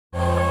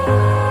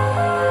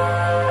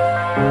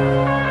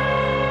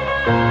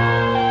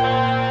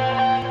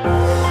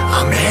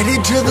I'm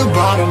headed to the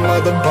bottom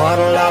of the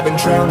bottle. I've been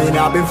drowning,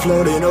 I've been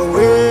floating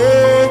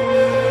away.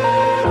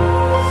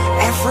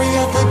 Every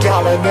other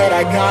dollar that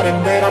I got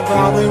in bed, I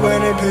probably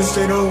went and pissed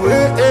it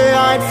away.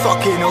 I ain't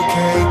fucking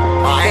okay,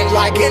 I ain't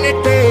liking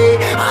it, babe.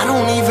 I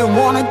don't even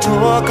wanna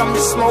talk, I'm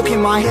just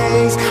smoking my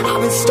haze.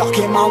 I've been stuck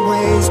in my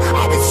ways,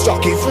 I've been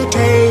stuck here for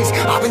days.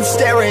 I've been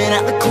staring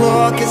at the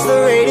clock as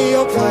the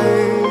radio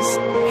plays.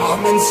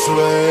 I'm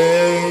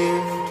enslaved.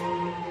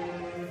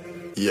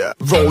 Yeah,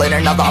 rolling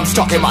another, I'm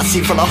stuck in my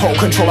seat for the whole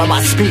control of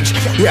my speech.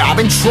 Yeah, I've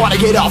been trying to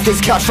get off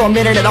this couch for a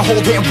minute and a whole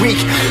damn week.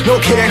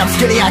 No kidding, I'm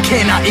skinny, I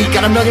cannot eat.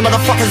 Got a million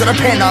motherfuckers that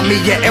depend on me.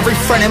 Yeah, every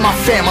friend in my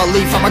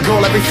family, from a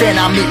girl, every fan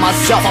I meet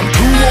myself. I'm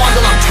too on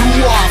till I'm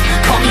too off.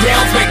 Come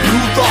down to make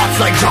new thoughts,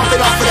 like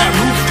jumping off of that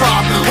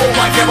rooftop. Oh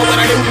my God,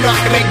 when I do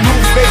nothing to make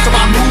moves based on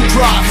my mood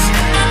drops.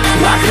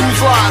 Like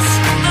who's lost?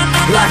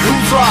 Like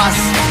who's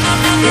lost?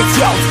 It's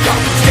yo,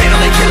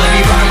 steadily killing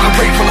me, running my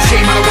brain full of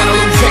shame. I don't wanna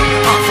lose it.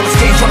 Full of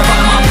stage, trying to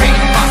find my pain.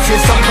 I see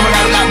the sun coming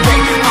out of that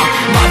rain.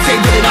 My day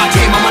really not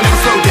tame. I'ma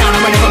never slow down,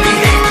 I'ma never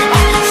behave.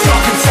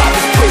 Stuck inside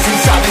this prison,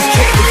 inside this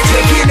cage, it's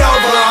taking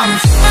over.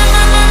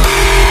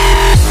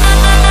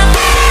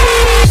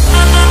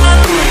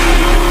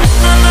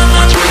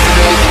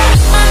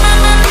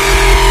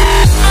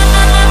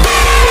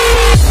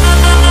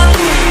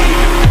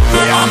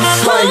 Yeah, I'm a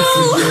slave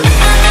for you.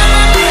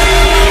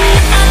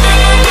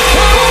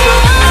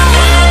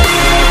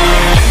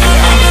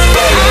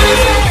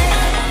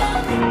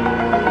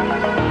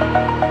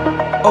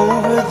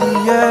 Over the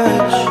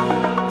edge,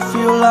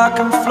 feel like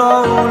I'm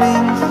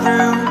floating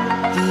through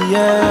the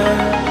air.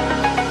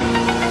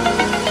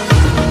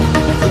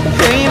 The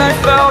pain I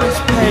felt is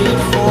paid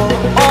for,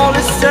 all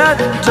is said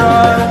and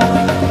done.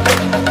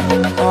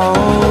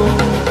 Oh,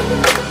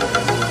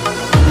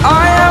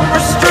 I am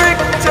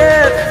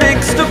restricted,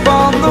 fixed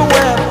upon the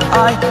web.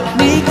 I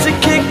need to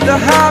kick the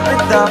habit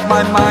that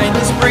my mind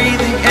is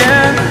breathing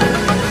in.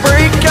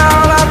 Break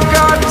out, I've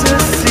got to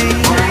see.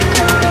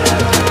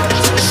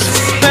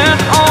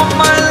 All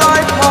my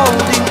life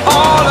holding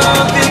all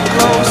of it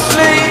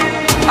closely.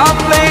 I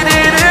played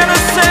it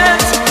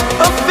innocent,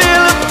 a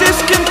feel of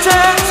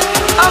discontent.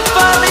 I'm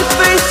finally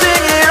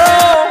facing it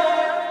all,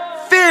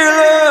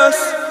 fearless.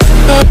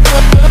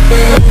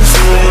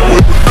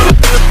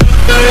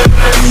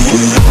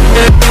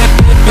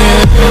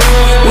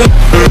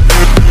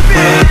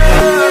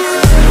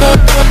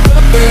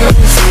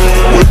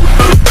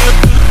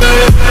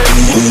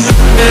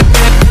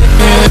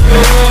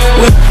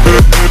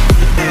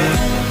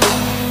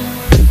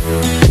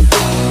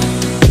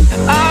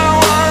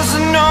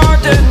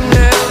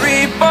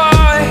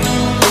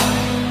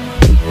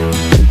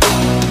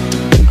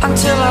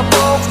 Until I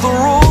broke the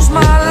rules,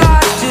 my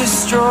life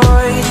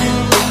destroyed.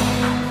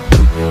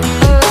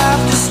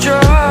 Life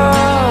destroyed.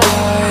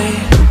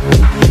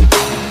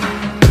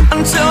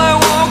 Until I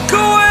walk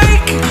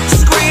awake,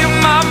 scream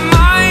my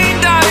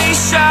mind, I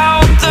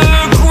shout, the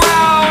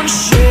ground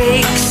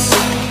shakes.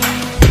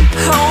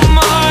 How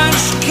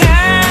much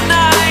can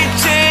I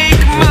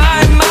take? My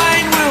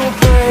mind will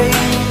break.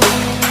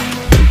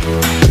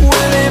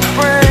 Will it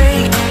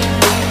break?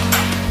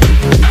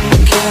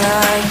 Can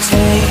I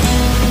take?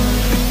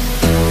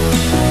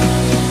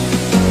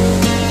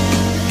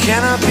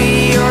 Can I be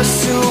your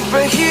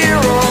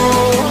superhero?